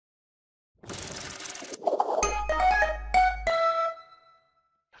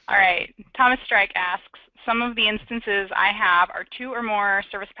right. Thomas Strike asks, some of the instances I have are 2 or more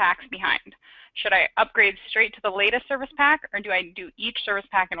service packs behind. Should I upgrade straight to the latest service pack, or do I do each service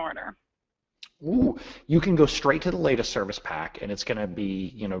pack in order? Ooh, you can go straight to the latest service pack, and it's going to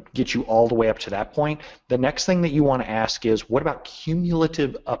be, get you all the way up to that point. The next thing that you want to ask is, what about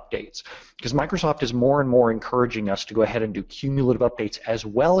cumulative updates? Because Microsoft is more and more encouraging us to go ahead and do cumulative updates as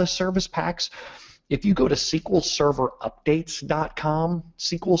well as service packs. If you go to SQLServerUpdates.com,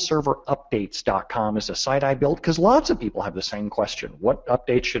 SQLServerUpdates.com is a site I built because lots of people have the same question. What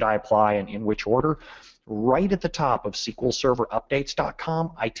updates should I apply and in which order? Right at the top of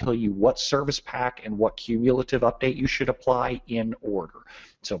SQLServerUpdates.com, I tell you what service pack and what cumulative update you should apply in order.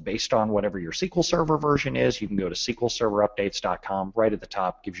 So based on whatever your SQL Server version is, you can go to SQLServerUpdates.com. Right at the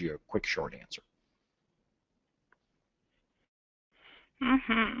top gives you a quick, short answer.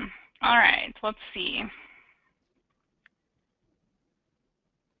 All right, let's see.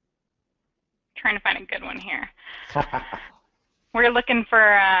 Trying to find a good one here. We're looking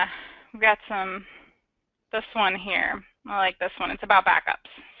for, we've got this one here. I like this one. It's about backups.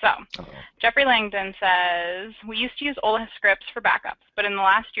 So, Jeffrey Langdon says, we used to use OLA scripts for backups, but in the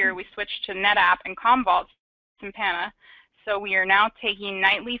last year we switched to NetApp and Commvault and Pana, so we are now taking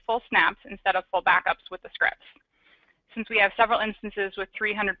nightly full snaps instead of full backups with the scripts. Since we have several instances with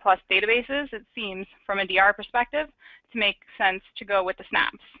 300 plus databases, it seems, from a DR perspective, to make sense to go with the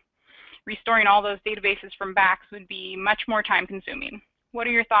snaps. Restoring all those databases from backs would be much more time consuming. What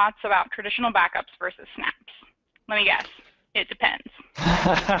are your thoughts about traditional backups versus snaps? Let me guess. It depends.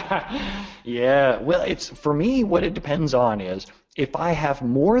 Yeah, well, for me, what it depends on is if I have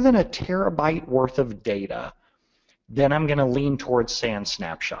more than a terabyte worth of data, then I'm going to lean towards SAN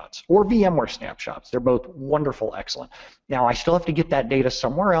snapshots or VMware snapshots. They're both wonderful, excellent. Now, I still have to get that data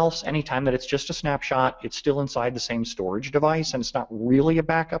somewhere else. Anytime that it's just a snapshot, it's still inside the same storage device, and it's not really a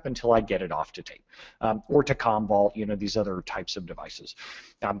backup until I get it off to tape or to Commvault, these other types of devices.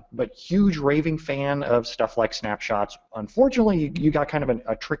 But huge raving fan of stuff like snapshots. Unfortunately, you got kind of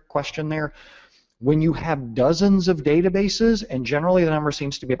a trick question there. When you have dozens of databases, and generally the number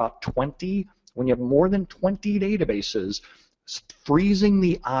seems to be about 20, when you have more than 20 databases, freezing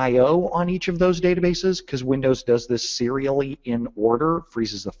the I/O on each of those databases, because Windows does this serially in order,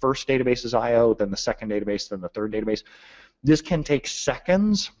 freezes the first database's I/O, then the second database, then the third database. This can take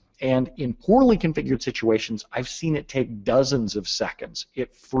seconds, and in poorly configured situations, I've seen it take dozens of seconds.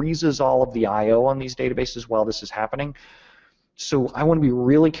 It freezes all of the I/O on these databases while this is happening. So I want to be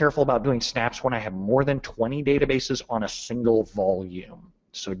really careful about doing snaps when I have more than 20 databases on a single volume.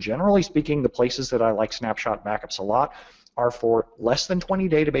 So generally speaking, the places that I like snapshot backups a lot are for less than 20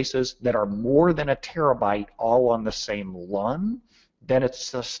 databases that are more than a terabyte all on the same LUN. Then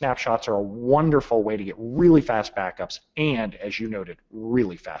snapshots are a wonderful way to get really fast backups and, as you noted,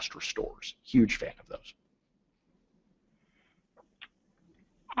 really fast restores. Huge fan of those.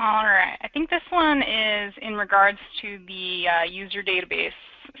 All right. I think this one is in regards to the user database,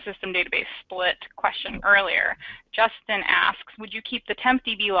 system database split question earlier. Justin asks, would you keep the Temp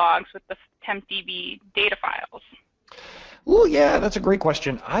TB logs with the Temp TB data files? Well, yeah, that's a great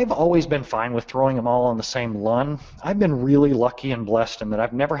question. I've always been fine with throwing them all on the same LUN. I've been really lucky and blessed in that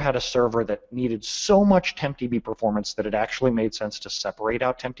I've never had a server that needed so much Temp TB performance that it actually made sense to separate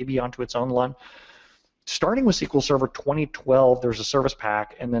out Temp TB onto its own LUN. Starting with SQL Server 2012, there's a service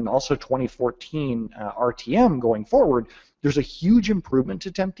pack, and then also 2014 RTM going forward, there's a huge improvement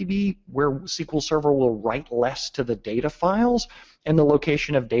to Temp TB where SQL Server will write less to the data files, and the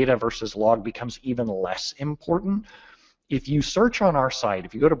location of data versus log becomes even less important. If you search on our site,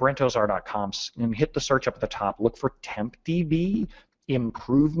 if you go to brentozar.com and hit the search up at the top, look for Temp TB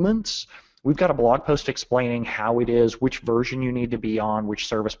improvements. We've got a blog post explaining how it is, which version you need to be on, which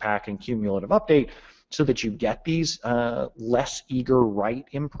service pack and cumulative update, so that you get these less eager write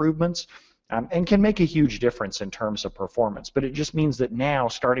improvements and can make a huge difference in terms of performance. But it just means that now,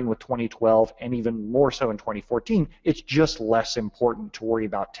 starting with 2012 and even more so in 2014, it's just less important to worry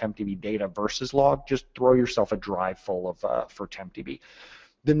about Temp TB data versus log. Just throw yourself a drive full of for Temp TB.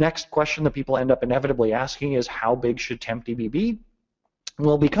 The next question that people end up inevitably asking is, how big should Temp TB be?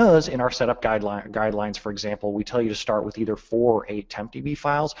 Well, because in our setup guidelines, for example, we tell you to start with either 4 or 8 Temp TB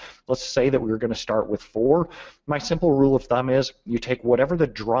files. Let's say that we were going to start with 4. My simple rule of thumb is you take whatever the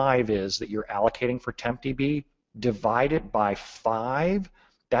drive is that you're allocating for Temp TB, divide it by 5.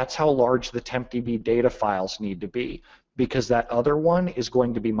 That's how large the Temp TB data files need to be, because that other one is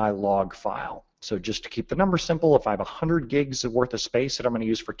going to be my log file. So just to keep the number simple, if I have 100 gigs worth of space that I'm going to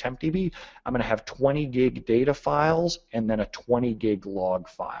use for Temp TB, I'm going to have 20 gig data files and then a 20 gig log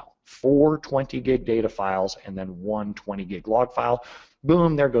file. 4 20 gig data files and then 1 20 gig log file.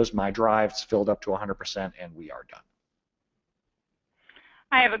 boom, there goes my drive. It's filled up to 100%, and we are done.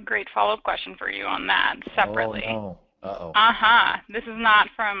 I have a great follow-up question for you on that separately. Oh, no. Uh-oh. This is not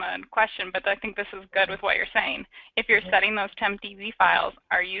from a question, but I think this is good with what you're saying. If you're setting those Temp TB files,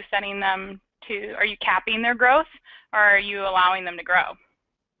 are you setting them to, are you capping their growth, or are you allowing them to grow?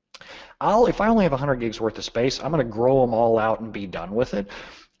 If I only have 100 gigs worth of space, I'm going to grow them all out and be done with it.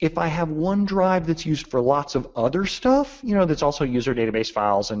 If I have one drive that's used for lots of other stuff, that's also user database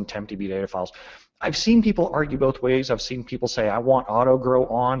files and Temp TB data files, I've seen people argue both ways. I've seen people say, I want auto grow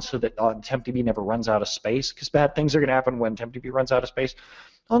on so that Temp TB never runs out of space, because bad things are going to happen when Temp TB runs out of space.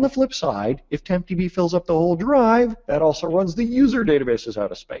 On the flip side, if Temp TB fills up the whole drive, that also runs the user databases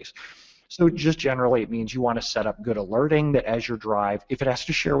out of space. So just generally, it means you want to set up good alerting that as your drive, if it has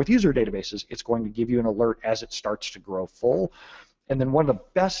to share with user databases, it's going to give you an alert as it starts to grow full. And then one of the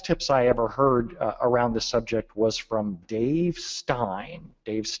best tips I ever heard around this subject was from Dave Stein.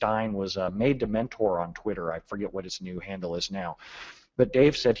 Dave Stein was a Made to Mentor on Twitter. I forget what his new handle is now. But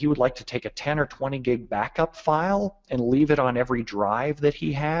Dave said he would like to take a 10 or 20 gig backup file and leave it on every drive that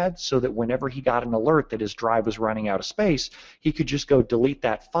he had, so that whenever he got an alert that his drive was running out of space, he could just go delete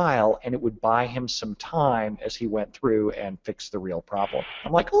that file, and it would buy him some time as he went through and fix the real problem.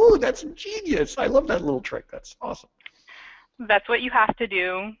 I'm like, oh, that's genius. I love that little trick. That's awesome. That's what you have to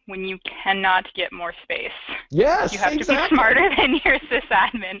do when you cannot get more space. Yes, you have exactly. to be smarter than your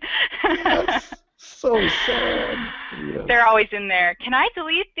sysadmin. Yes, so sad. Yes. They're always in there. Can I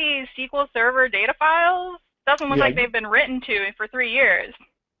delete these SQL Server data files? Doesn't look like they've been written to for 3 years.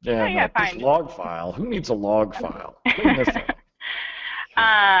 Yeah, this log file. Who needs a log file?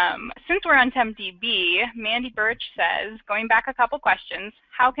 Since we're on Temp TB, Mandy Birch says, going back a couple questions,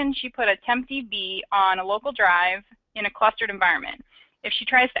 how can she put a Temp TB on a local drive in a clustered environment? If she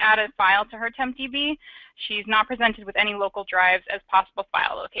tries to add a file to her Temp TB, she's not presented with any local drives as possible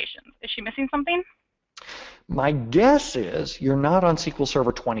file locations. Is she missing something? My guess is you're not on SQL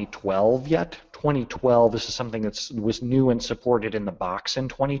Server 2012 yet. 2012, this is something that was new and supported in the box in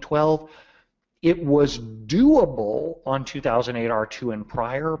 2012. It was doable on 2008 R2 and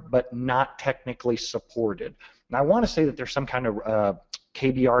prior, but not technically supported. And I want to say that there's some kind of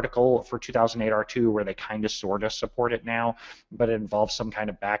KB article for 2008 R2 where they kind of sort of support it now, but it involves some kind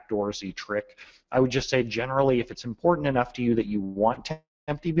of backdoorsy trick. I would just say generally, if it's important enough to you that you want Temp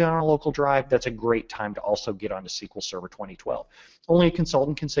TB on a local drive, that's a great time to also get onto SQL Server 2012. Only a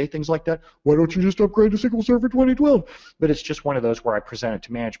consultant can say things like that. Why don't you just upgrade to SQL Server 2012? But it's just one of those where I present it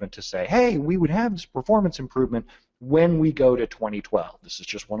to management to say, hey, we would have this performance improvement when we go to 2012. This is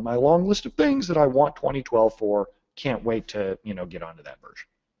just one of my long list of things that I want 2012 for. Can't wait to get onto that version.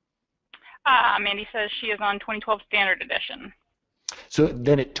 Mandy says she is on 2012 Standard Edition. So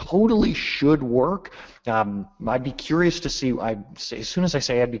then it totally should work. I'd be curious to see. As soon as I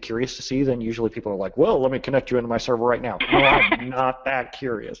say I'd be curious to see, then usually people are like, well, let me connect you into my server right now. No, I'm not that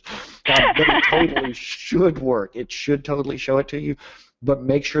curious. But it totally should work. It should totally show it to you. But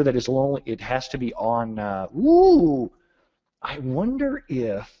make sure that it has to be on. I wonder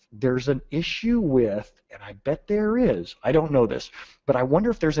if there's an issue with, and I bet there is, I don't know this, but I wonder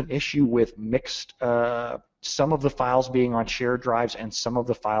if there's an issue with mixed, some of the files being on shared drives and some of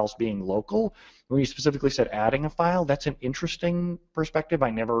the files being local. When you specifically said adding a file, that's an interesting perspective. I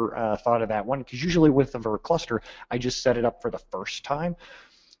never thought of that one, because usually with a cluster, I just set it up for the first time.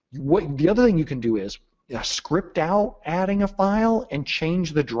 The other thing you can do is script out adding a file and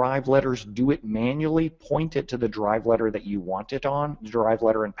change the drive letters, do it manually, point it to the drive letter that you want it on, the drive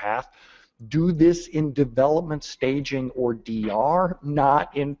letter and path. Do this in development staging or DR,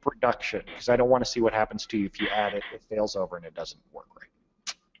 not in production, because I don't want to see what happens to you if you add it, it fails over and it doesn't work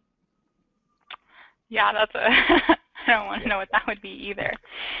right. Yeah, that's I don't want to know what that would be either.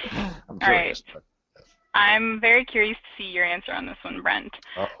 I'm curious. All right. I'm very curious to see your answer on this one, Brent.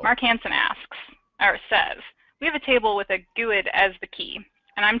 Mark Hansen asks, or says, we have a table with a GUID as the key,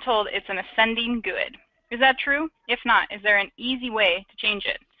 and I'm told it's an ascending GUID. Is that true? If not, is there an easy way to change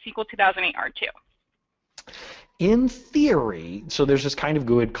it? SQL 2008 R2. In theory, so there's this kind of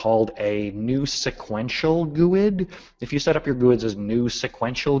GUID called a new sequential GUID. If you set up your GUIDs as new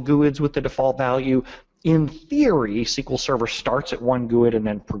sequential GUIDs with the default value, in theory, SQL Server starts at one GUID and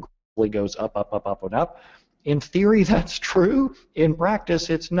then progressively goes up, up, up, up, and up. In theory, that's true. In practice,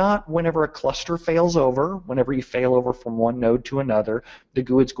 it's not. Whenever a cluster fails over, whenever you fail over from one node to another, the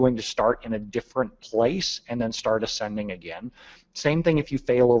GUID's going to start in a different place and then start ascending again. Same thing if you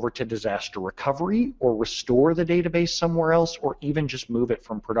fail over to disaster recovery or restore the database somewhere else or even just move it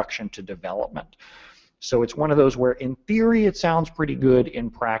from production to development. So it's one of those where in theory it sounds pretty good, in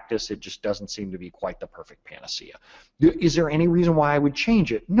practice it just doesn't seem to be quite the perfect panacea. Is there any reason why I would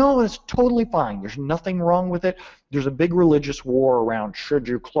change it? No, it's totally fine. There's nothing wrong with it. There's a big religious war around should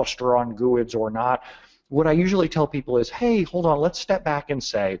you cluster on GUIDs or not. What I usually tell people is, hey, hold on, let's step back and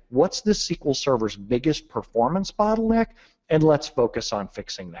say, what's this SQL Server's biggest performance bottleneck? And let's focus on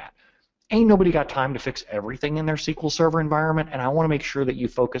fixing that. Ain't nobody got time to fix everything in their SQL Server environment, and I want to make sure that you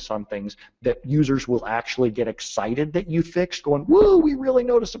focus on things that users will actually get excited that you fixed, going, woo, we really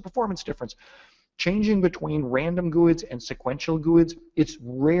noticed a performance difference. Changing between random GUIDs and sequential GUIDs, it's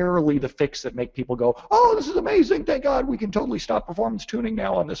rarely the fix that make people go, oh, this is amazing, thank God, we can totally stop performance tuning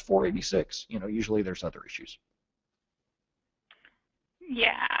now on this 486. You know, usually there's other issues.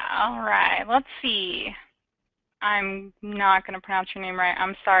 Yeah, all right, let's see. I'm not going to pronounce your name right.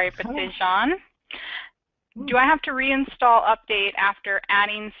 I'm sorry, but Dejan. Do I have to reinstall update after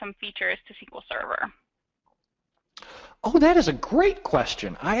adding some features to SQL Server? Oh, that is a great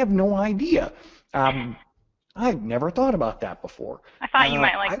question. I have no idea. I've never thought about that before. I thought you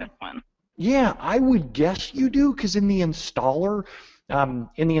might like this one. Yeah, I would guess you do, because in the installer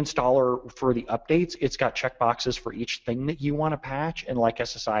for the updates, it's got checkboxes for each thing that you want to patch, and like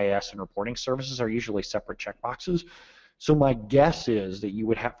SSIS and reporting services are usually separate checkboxes. So my guess is that you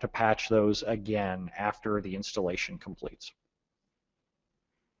would have to patch those again after the installation completes.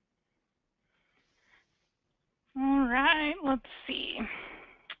 All right, let's see.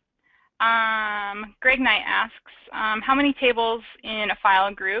 Greg Knight asks, how many tables in a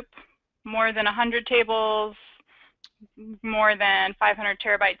file group? More than 100 tables? More than 500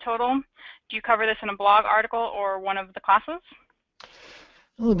 terabyte total? Do you cover this in a blog article or one of the classes?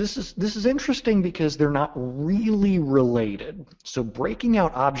 Oh, this is interesting because they're not really related. So breaking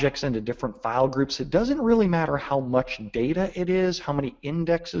out objects into different file groups, it doesn't really matter how much data it is, how many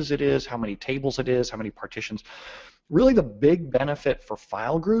indexes it is, how many tables it is, how many partitions. Really the big benefit for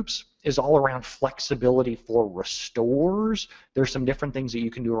file groups is all around flexibility for restores. There's some different things that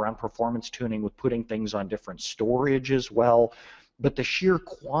you can do around performance tuning with putting things on different storage as well. But the sheer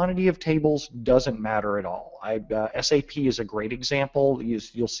quantity of tables doesn't matter at all. SAP is a great example.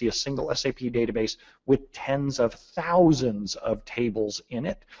 You'll see a single SAP database with tens of thousands of tables in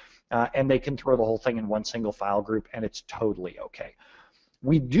it, and they can throw the whole thing in one single file group, and it's totally okay.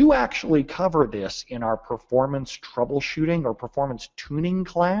 We do actually cover this in our performance troubleshooting or performance tuning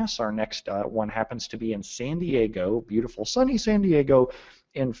class. Our next one happens to be in San Diego, beautiful sunny San Diego,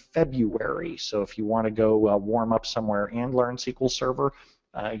 in February. So if you want to go warm up somewhere and learn SQL Server,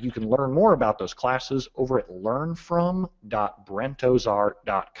 you can learn more about those classes over at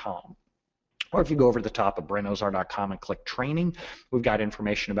learnfrom.brentozar.com. Or if you go over to the top of brentozar.com and click training, we've got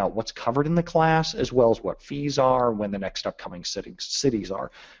information about what's covered in the class, as well as what fees are, when the next upcoming cities are. I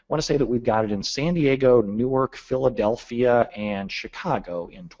want to say that we've got it in San Diego, Newark, Philadelphia, and Chicago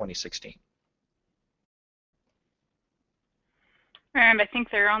in 2016. And I think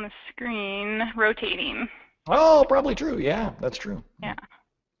they're on the screen rotating. Oh, probably true. Yeah, that's true. Yeah.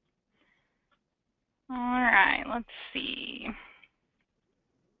 All right, let's see.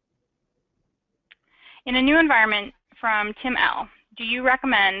 In a new environment from Tim L., do you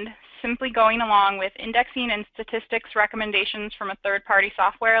recommend simply going along with indexing and statistics recommendations from a third-party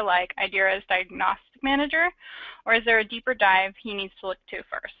software like Idera's Diagnostic Manager, or is there a deeper dive he needs to look to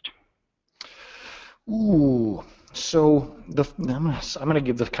first? Ooh, so I'm going to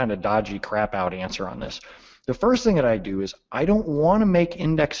give the kind of dodgy crap out answer on this. The first thing that I do is I don't want to make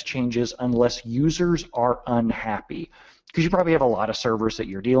index changes unless users are unhappy. Because you probably have a lot of servers that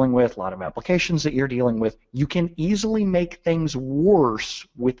you're dealing with, a lot of applications that you're dealing with. You can easily make things worse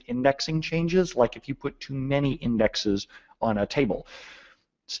with indexing changes, like if you put too many indexes on a table.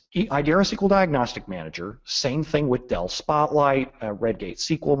 Idera SQL Diagnostic Manager, same thing with Dell Spotlight, Redgate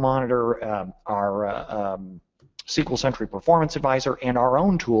SQL Monitor, our SQL Sentry Performance Advisor, and our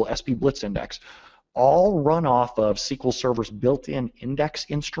own tool, SP Blitz Index, all run off of SQL Server's built-in index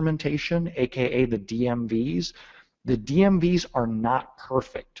instrumentation, aka the DMVs. The DMVs are not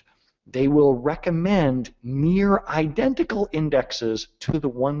perfect. They will recommend near identical indexes to the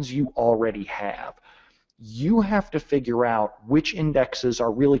ones you already have. You have to figure out which indexes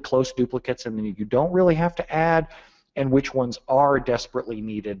are really close duplicates and then you don't really have to add, and which ones are desperately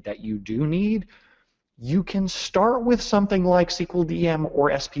needed that you do need. You can start with something like SQL DM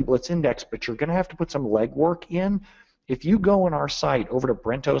or SP Blitz Index, but you're going to have to put some legwork in. If you go on our site over to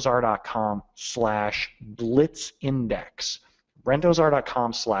brentozar.com/blitzindex,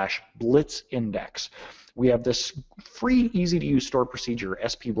 brentozar.com/blitzindex, We have this free, easy-to-use stored procedure,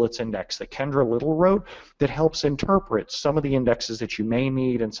 SP Blitz Index, that Kendra Little wrote that helps interpret some of the indexes that you may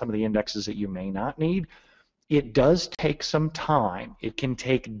need and some of the indexes that you may not need. It does take some time. It can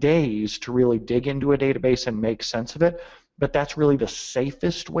take days to really dig into a database and make sense of it, but that's really the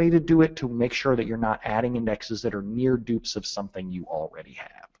safest way to do it, to make sure that you're not adding indexes that are near dupes of something you already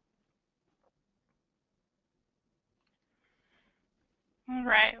have. All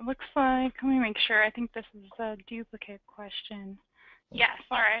right, looks like, let me make sure, I think this is a duplicate question. Yes,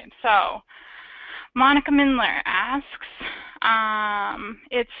 all right, so Monica Mindler asks,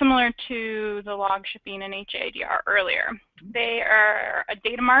 it's similar to the log shipping and HADR earlier. They are a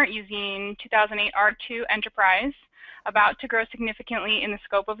data mart using 2008 R2 Enterprise, about to grow significantly in the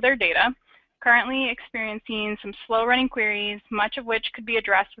scope of their data, currently experiencing some slow running queries, much of which could be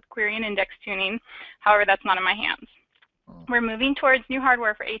addressed with query and index tuning. However, that's not in my hands. We're moving towards new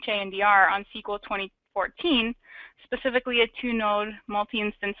hardware for HA and DR on SQL 2014, specifically a 2-node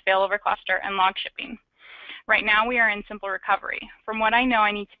multi-instance failover cluster and log shipping. Right now we are in simple recovery. From what I know,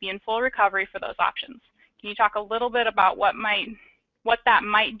 I need to be in full recovery for those options. Can you talk a little bit about what that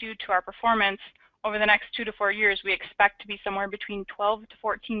might do to our performance over the next 2 to 4 years? We expect to be somewhere between 12 to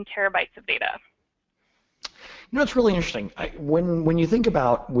 14 terabytes of data. You know, it's really interesting. When you think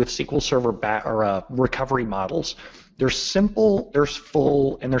about with SQL Server recovery models, there's simple, there's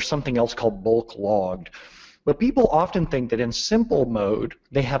full, and there's something else called bulk logged. But people often think that in simple mode,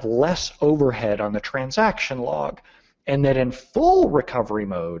 they have less overhead on the transaction log, and that in full recovery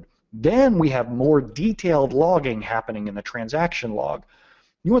mode, then we have more detailed logging happening in the transaction log.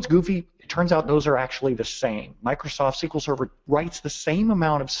 You know what's goofy? It turns out those are actually the same. Microsoft SQL Server writes the same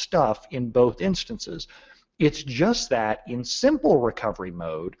amount of stuff in both instances. It's just that in simple recovery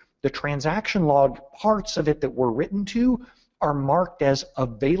mode, the transaction log parts of it that were written to are marked as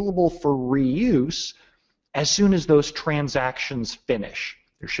available for reuse as soon as those transactions finish.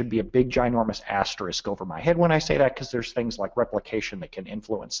 There should be a big ginormous asterisk over my head when I say that, because there's things like replication that can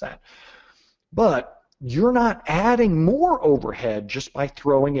influence that. But you're not adding more overhead just by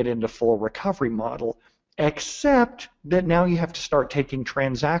throwing it into full recovery model, except that now you have to start taking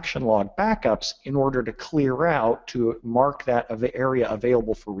transaction log backups in order to clear out, to mark that area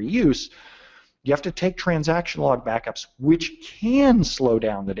available for reuse. You have to take transaction log backups, which can slow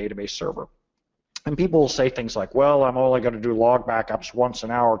down the database server. And people will say things like, well, I'm only going to do log backups once an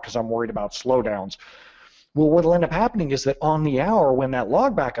hour because I'm worried about slowdowns. Well, what will end up happening is that on the hour when that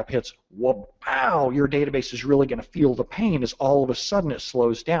log backup hits, wow, your database is really going to feel the pain as all of a sudden it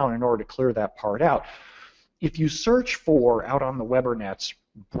slows down in order to clear that part out. If you search for, out on the Webernets,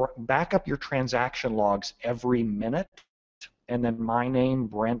 back up your transaction logs every minute, and then my name,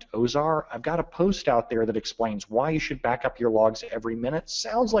 Brent Ozar, I've got a post out there that explains why you should back up your logs every minute.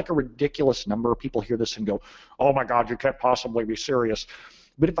 Sounds like a ridiculous number. People hear this and go, oh my God, you can't possibly be serious.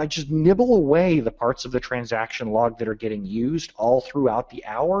 But if I just nibble away the parts of the transaction log that are getting used all throughout the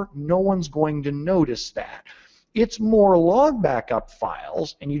hour, no one's going to notice that. It's more log backup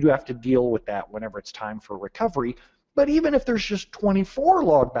files, and you do have to deal with that whenever it's time for recovery. But even if there's just 24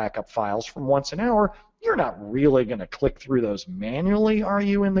 log backup files from once an hour, you're not really going to click through those manually, are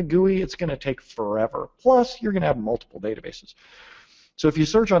you, in the GUI? It's going to take forever. Plus, you're going to have multiple databases. So if you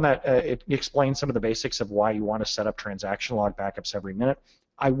search on that, it explains some of the basics of why you want to set up transaction log backups every minute.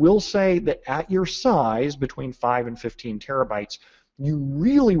 I will say that at your size, between 5 and 15 terabytes, you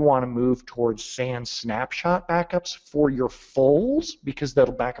really want to move towards SAN snapshot backups for your fulls, because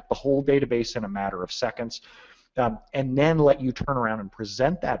that'll back up the whole database in a matter of seconds. And then let you turn around and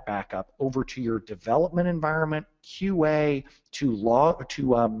present that backup over to your development environment, QA, to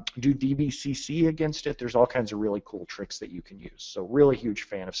do DBCC against it. There's all kinds of really cool tricks that you can use. So really huge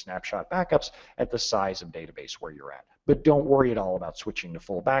fan of snapshot backups at the size of database where you're at. But don't worry at all about switching to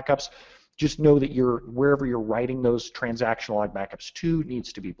full backups. Just know that wherever you're writing those transactional log backups to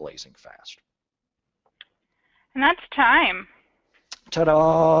needs to be blazing fast. And that's time.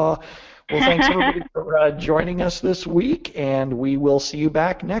 Ta-da! Well, thanks everybody for joining us this week, and we will see you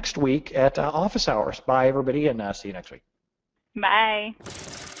back next week at office hours. Bye, everybody, and see you next week. Bye.